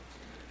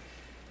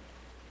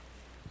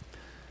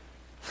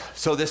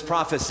So this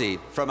prophecy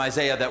from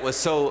Isaiah that was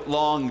so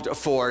longed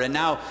for, and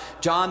now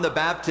John the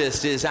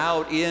Baptist is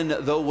out in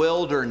the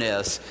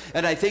wilderness.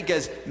 And I think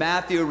as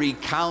Matthew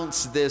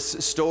recounts this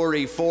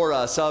story for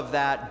us of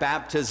that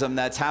baptism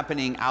that's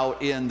happening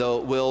out in the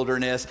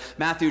wilderness,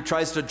 Matthew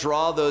tries to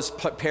draw those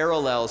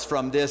parallels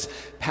from this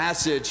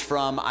passage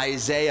from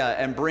Isaiah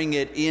and bring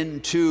it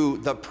into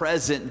the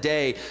present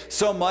day,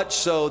 so much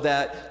so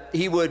that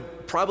he would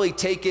probably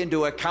take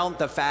into account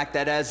the fact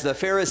that as the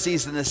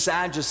Pharisees and the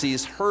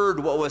Sadducees heard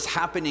what was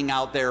happening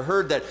out there,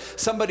 heard that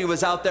somebody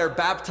was out there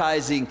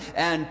baptizing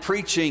and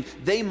preaching,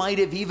 they might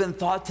have even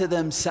thought to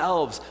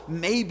themselves,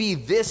 maybe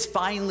this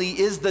finally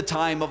is the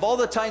time. Of all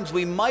the times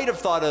we might have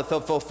thought of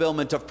the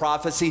fulfillment of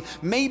prophecy,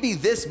 maybe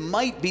this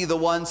might be the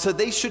one, so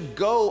they should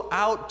go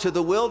out to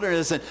the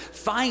wilderness and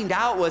find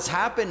out what's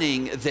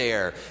happening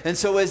there. And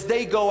so as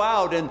they go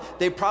out, and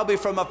they probably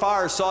from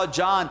afar saw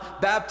John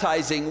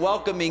baptizing,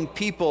 welcoming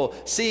people,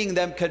 seeing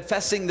them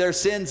confessing their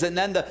sins, and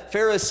then the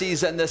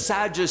Pharisees and the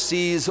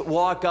Sadducees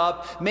walk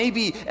up,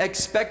 maybe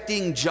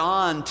expecting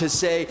John to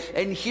say,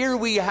 and here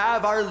we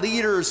have our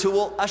leaders who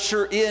will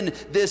usher in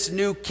this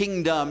new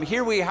kingdom.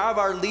 Here we have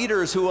our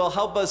leaders who will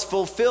help us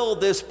fulfill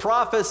this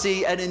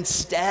prophecy. And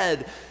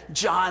instead,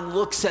 John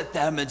looks at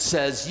them and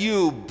says,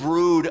 you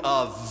brood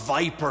of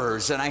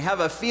vipers. And I have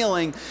a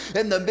feeling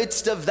in the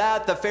midst of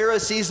that, the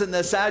Pharisees and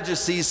the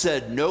Sadducees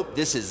said, nope,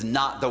 this is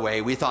not the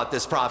way we thought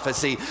this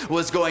prophecy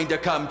was going to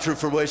come to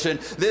fruition.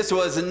 This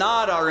was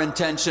not our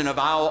intention of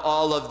how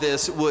all of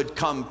this would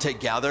come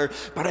together.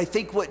 But I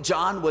think what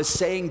John was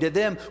saying to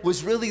them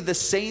was really the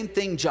same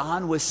thing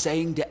John was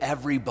saying to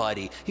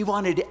everybody. He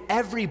wanted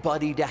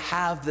everybody to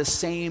have the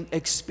same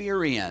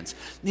experience.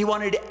 He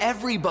wanted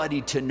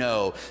everybody to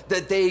know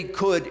that they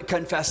could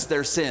confess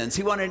their sins.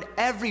 He wanted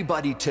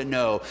everybody to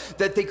know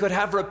that they could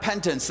have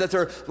repentance, that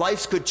their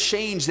lives could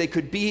change. They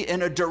could be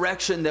in a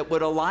direction that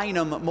would align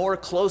them more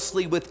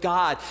closely with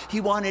God.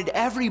 He wanted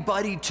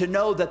everybody to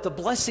know that the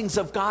blessings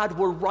of God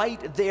were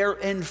right there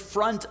in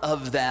front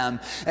of them.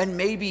 And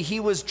maybe he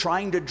was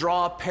trying to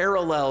draw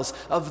parallels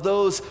of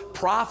those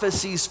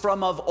prophecies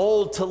from of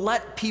old to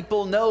let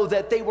people know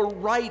that they were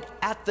right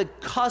at the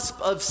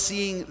cusp of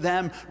seeing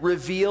them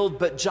revealed.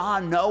 But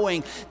John,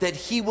 knowing that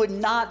he would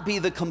not be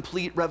the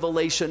complete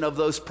revelation of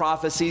those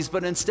prophecies,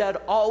 but instead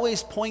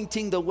always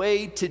pointing the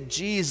way to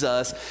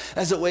Jesus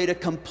as a way to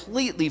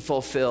completely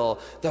fulfill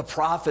the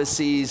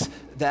prophecies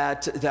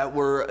that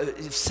were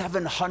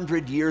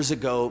 700 years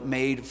ago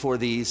made for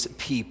these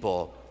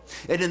people.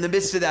 And in the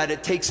midst of that,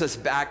 it takes us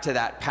back to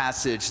that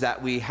passage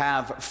that we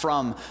have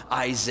from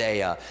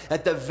Isaiah.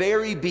 At the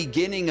very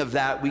beginning of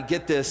that, we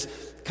get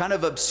this kind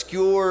of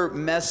obscure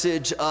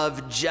message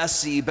of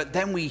Jesse, but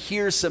then we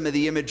hear some of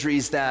the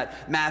imageries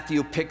that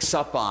Matthew picks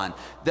up on,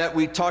 that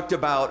we talked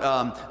about.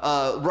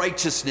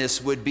 Righteousness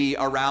would be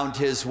around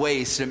his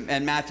waist,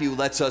 and Matthew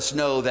lets us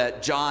know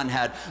that John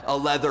had a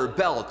leather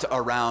belt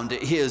around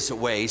his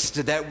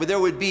waist, that there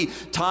would be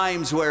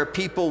times where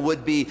people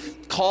would be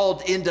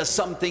called into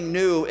something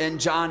new, and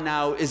John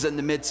now is in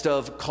the midst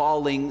of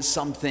calling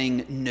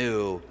something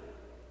new.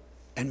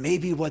 And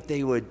maybe what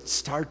they would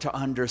start to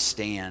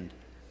understand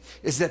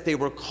is that they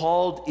were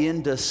called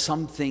into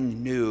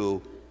something new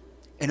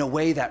in a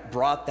way that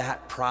brought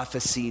that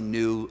prophecy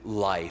new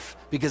life.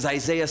 Because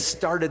Isaiah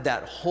started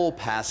that whole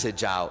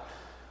passage out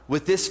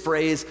with this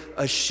phrase,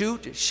 a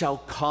shoot shall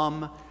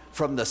come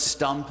from the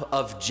stump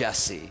of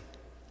Jesse.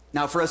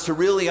 Now, for us to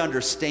really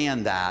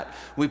understand that,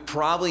 we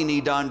probably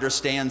need to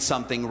understand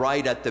something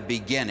right at the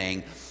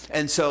beginning.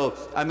 And so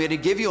I'm going to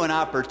give you an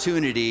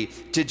opportunity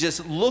to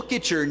just look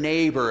at your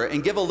neighbor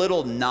and give a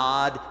little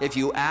nod if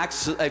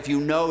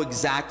you know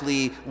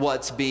exactly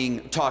what's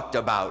being talked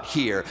about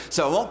here.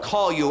 So I won't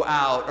call you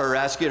out or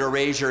ask you to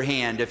raise your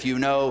hand if you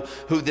know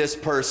who this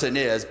person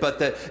is,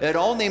 but it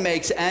only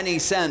makes any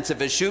sense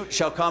if a shoot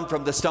shall come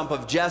from the stump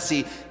of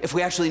Jesse if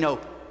we actually know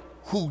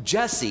who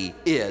Jesse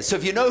is. So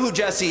if you know who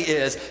Jesse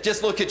is,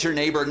 just look at your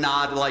neighbor,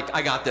 nod like,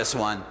 I got this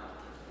one.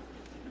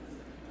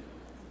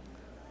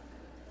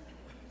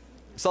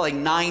 So like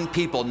 9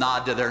 people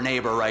nod to their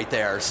neighbor right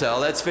there. So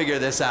let's figure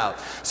this out.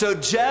 So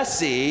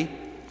Jesse,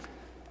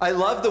 I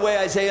love the way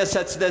Isaiah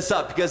sets this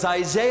up, because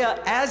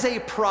Isaiah, as a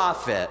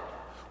prophet,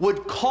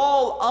 would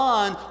call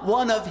on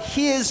one of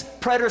his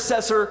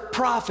predecessor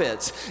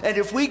prophets. And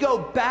if we go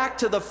back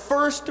to the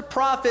first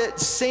prophet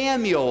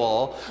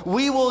Samuel,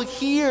 we will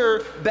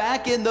hear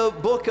back in the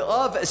book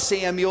of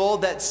Samuel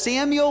that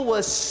Samuel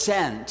was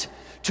sent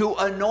to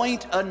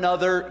anoint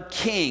another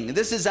king.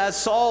 This is as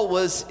Saul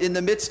was in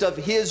the midst of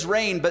his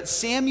reign, but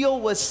Samuel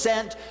was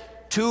sent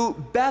to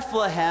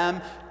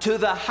Bethlehem to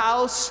the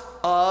house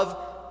of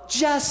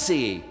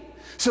Jesse.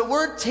 So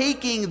we're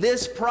taking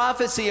this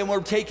prophecy and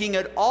we're taking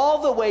it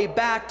all the way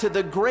back to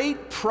the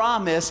great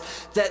promise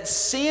that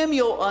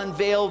Samuel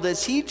unveiled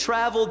as he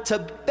traveled to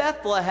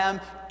Bethlehem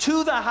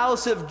to the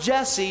house of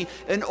Jesse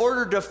in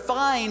order to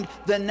find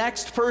the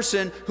next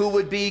person who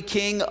would be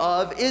king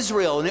of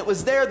Israel. And it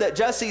was there that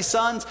Jesse's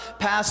sons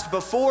passed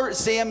before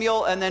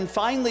Samuel, and then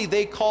finally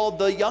they called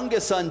the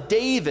youngest son,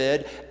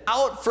 David,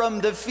 out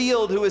from the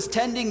field, who was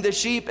tending the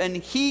sheep, and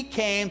he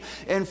came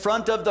in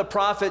front of the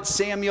prophet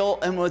Samuel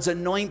and was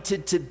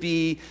anointed to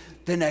be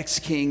the next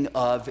king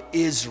of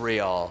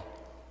Israel.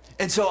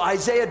 And so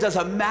Isaiah does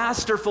a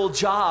masterful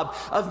job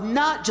of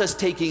not just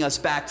taking us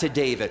back to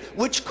David,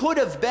 which could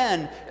have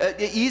been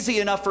easy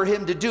enough for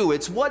him to do.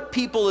 It's what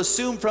people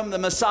assume from the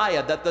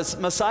Messiah, that the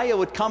Messiah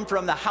would come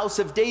from the house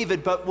of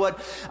David. But what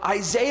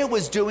Isaiah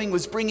was doing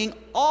was bringing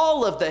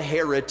all of the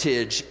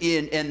heritage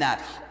in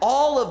that,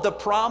 all of the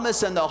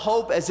promise and the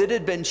hope as it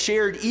had been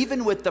shared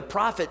even with the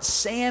prophet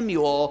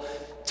Samuel,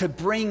 to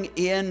bring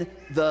in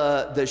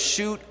the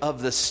shoot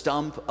of the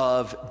stump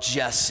of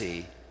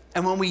Jesse.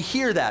 And when we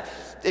hear that,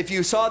 if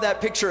you saw that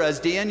picture as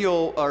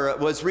Daniel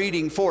was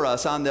reading for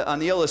us on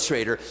the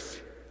illustrator,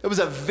 it was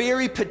a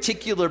very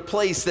particular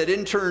place that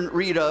intern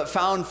Rita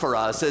found for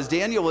us as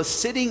Daniel was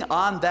sitting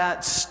on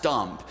that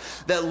stump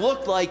that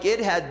looked like it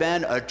had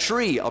been a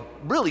tree, a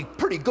really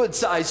pretty good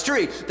sized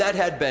tree that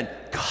had been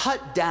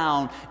cut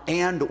down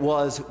and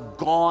was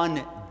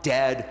gone,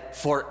 dead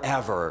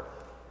forever.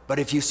 But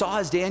if you saw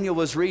as Daniel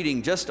was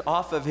reading, just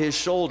off of his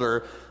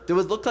shoulder, there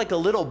would look like a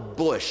little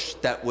bush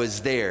that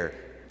was there.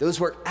 Those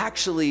were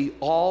actually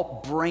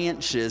all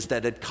branches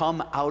that had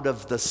come out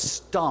of the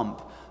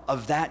stump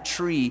of that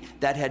tree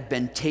that had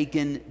been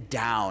taken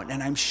down.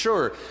 And I'm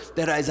sure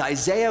that as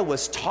Isaiah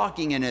was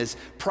talking in his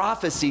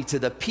prophecy to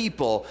the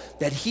people,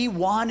 that he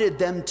wanted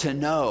them to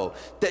know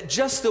that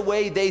just the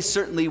way they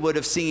certainly would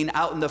have seen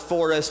out in the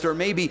forest, or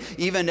maybe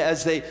even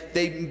as they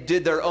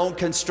did their own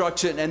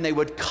construction and they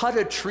would cut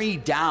a tree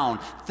down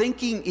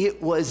thinking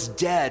it was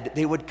dead,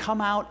 they would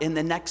come out in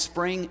the next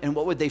spring, and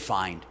what would they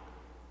find?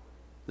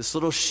 This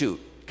little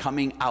shoot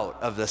coming out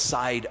of the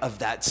side of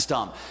that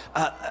stump.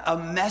 A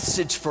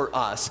message for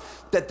us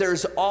that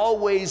there's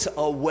always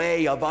a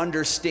way of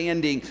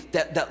understanding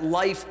that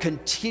life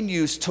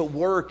continues to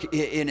work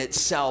in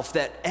itself,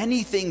 that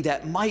anything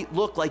that might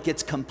look like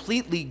it's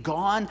completely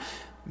gone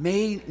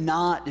may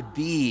not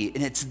be.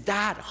 And it's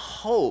that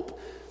hope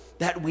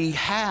that we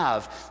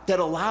have that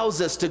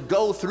allows us to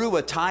go through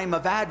a time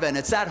of Advent.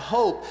 It's that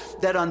hope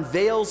that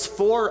unveils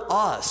for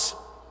us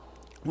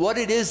what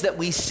it is that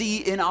we see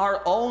in our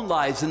own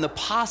lives and the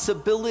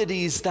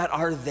possibilities that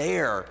are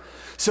there.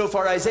 So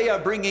for Isaiah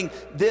bringing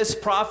this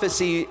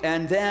prophecy,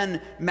 and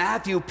then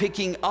Matthew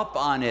picking up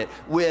on it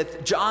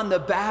with John the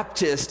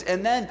Baptist,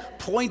 and then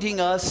pointing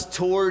us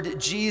toward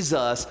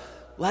Jesus,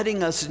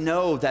 letting us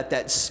know that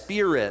that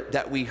spirit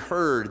that we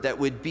heard that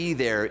would be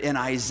there in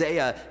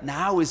Isaiah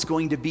now is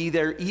going to be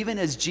there, even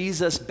as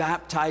Jesus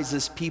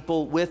baptizes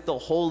people with the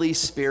Holy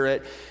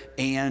Spirit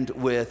and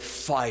with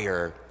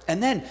fire.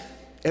 And then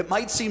it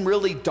might seem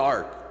really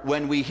dark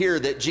when we hear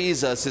that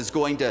Jesus is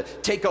going to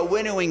take a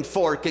winnowing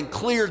fork and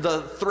clear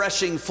the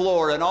threshing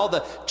floor, and all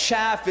the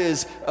chaff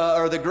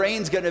or the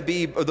grain's going to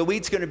be, or the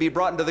wheat's going to be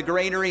brought into the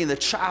granary, and the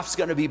chaff's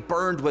going to be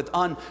burned with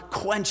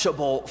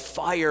unquenchable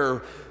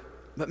fire.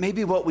 But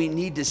maybe what we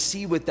need to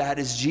see with that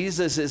is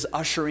Jesus is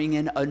ushering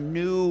in a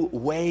new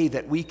way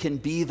that we can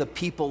be the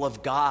people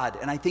of God.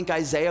 And I think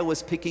Isaiah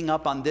was picking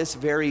up on this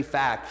very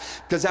fact,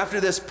 because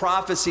after this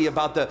prophecy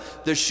about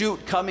the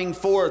shoot coming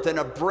forth and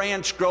a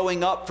branch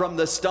growing up from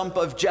the stump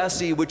of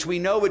Jesse, which we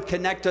know would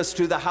connect us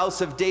to the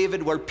house of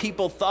David, where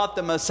people thought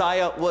the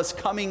Messiah was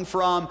coming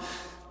from,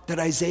 that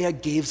Isaiah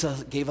gave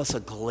us a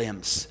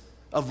glimpse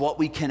of what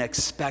we can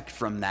expect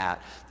from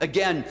that.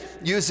 Again,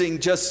 using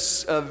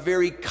just a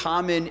very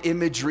common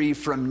imagery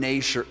from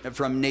nature,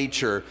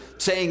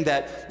 saying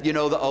that,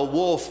 a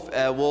wolf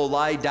will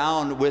lie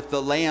down with the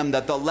lamb,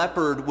 that the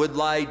leopard would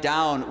lie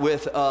down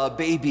with a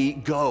baby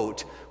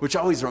goat, which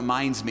always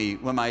reminds me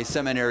when my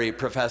seminary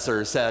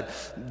professor said,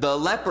 the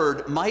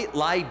leopard might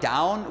lie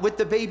down with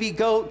the baby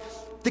goat.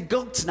 The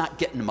goat's not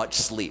getting much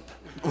sleep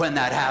when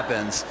that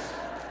happens.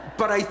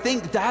 But I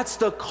think that's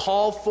the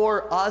call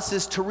for us,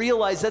 is to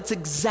realize that's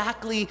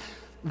exactly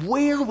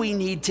where we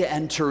need to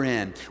enter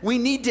in. We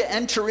need to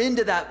enter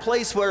into that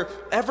place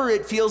wherever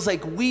it feels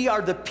like we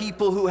are the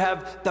people who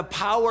have the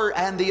power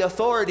and the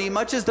authority,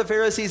 much as the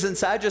Pharisees and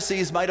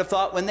Sadducees might have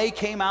thought when they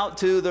came out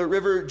to the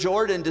River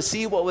Jordan to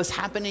see what was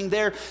happening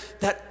there,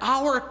 that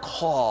our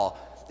call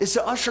is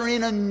to usher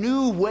in a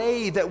new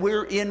way that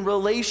we're in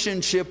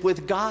relationship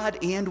with God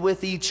and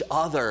with each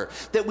other.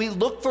 That we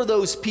look for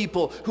those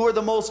people who are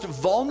the most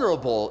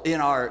vulnerable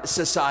in our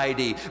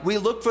society. We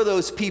look for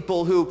those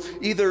people who,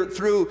 either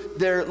through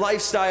their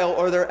lifestyle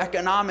or their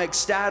economic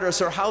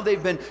status or how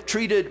they've been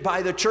treated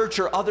by the church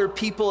or other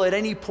people at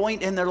any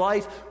point in their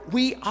life,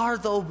 we are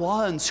the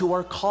ones who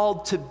are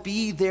called to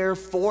be there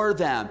for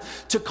them,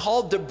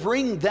 called to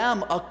bring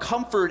them a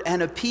comfort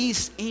and a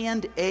peace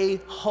and a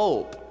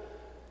hope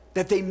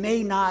that they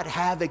may not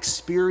have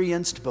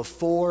experienced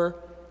before.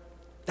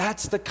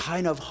 That's the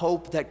kind of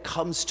hope that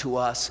comes to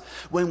us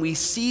when we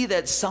see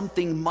that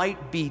something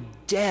might be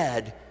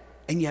dead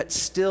and yet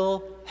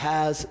still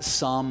has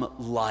some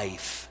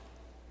life.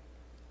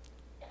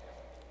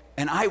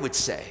 And I would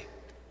say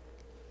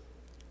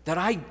that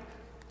I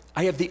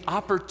have the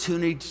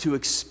opportunity to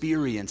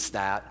experience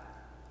that.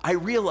 I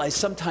realize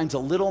sometimes a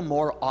little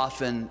more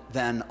often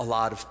than a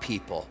lot of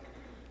people.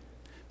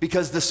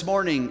 Because this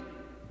morning,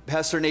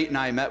 Pastor Nate and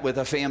I met with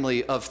a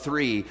family of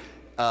 3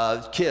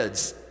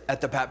 kids at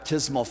the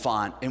baptismal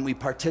font, and we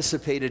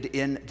participated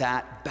in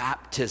that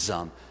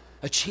baptism,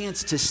 a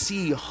chance to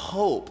see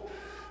hope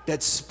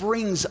that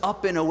springs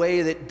up in a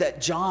way that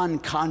John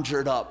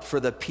conjured up for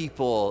the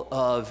people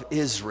of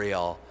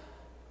Israel.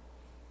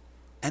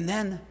 And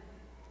then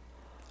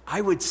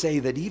I would say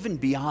that even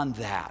beyond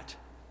that,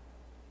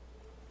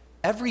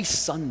 every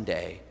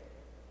Sunday,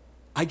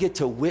 I get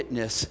to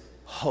witness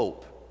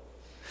hope.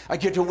 I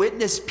get to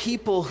witness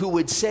people who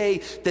would say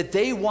that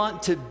they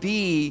want to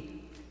be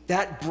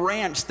that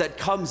branch that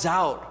comes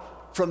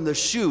out from the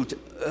shoot,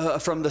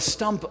 from the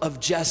stump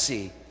of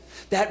Jesse.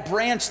 That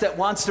branch that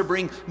wants to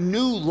bring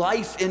new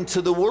life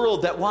into the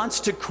world, that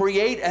wants to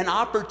create an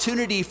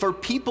opportunity for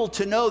people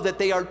to know that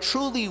they are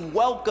truly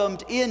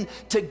welcomed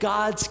into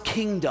God's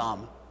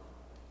kingdom.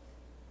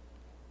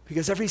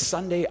 Because every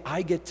Sunday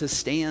I get to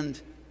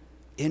stand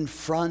in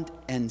front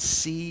and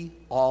see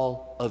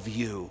all of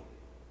you.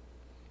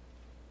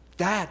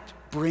 That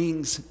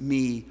brings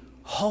me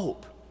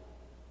hope.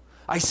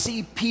 I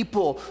see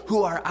people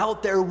who are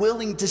out there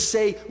willing to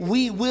say,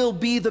 we will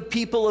be the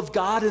people of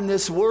God in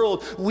this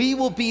world. We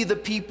will be the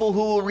people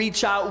who will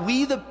reach out.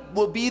 We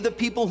will be the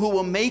people who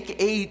will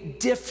make a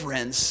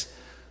difference,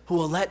 who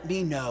will let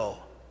me know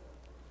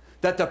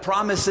that the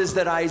promises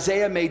that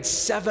Isaiah made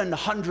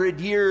 700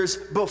 years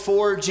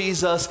before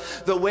Jesus,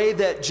 the way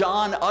that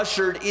John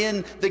ushered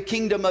in the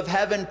kingdom of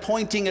heaven,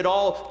 pointing it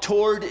all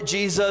toward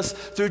Jesus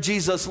through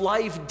Jesus'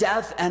 life,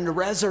 death, and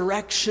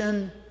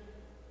resurrection.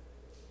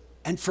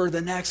 And for the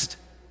next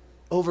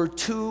over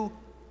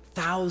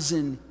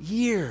 2,000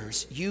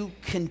 years, you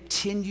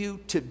continue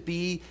to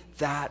be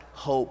that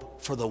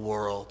hope for the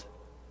world.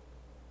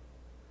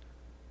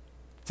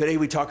 Today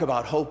we talk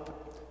about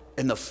hope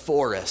in the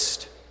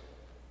forest.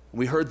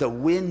 We heard the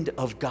wind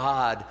of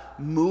God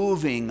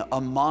moving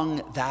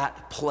among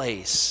that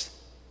place.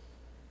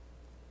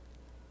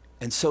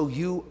 And so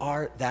you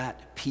are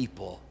that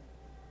people.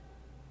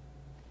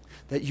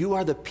 That you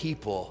are the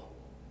people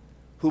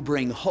who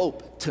bring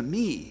hope to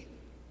me,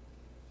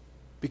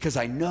 because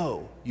I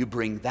know you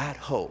bring that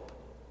hope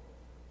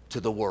to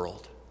the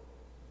world.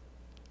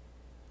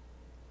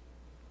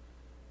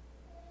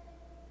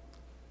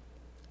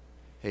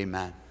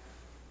 Amen.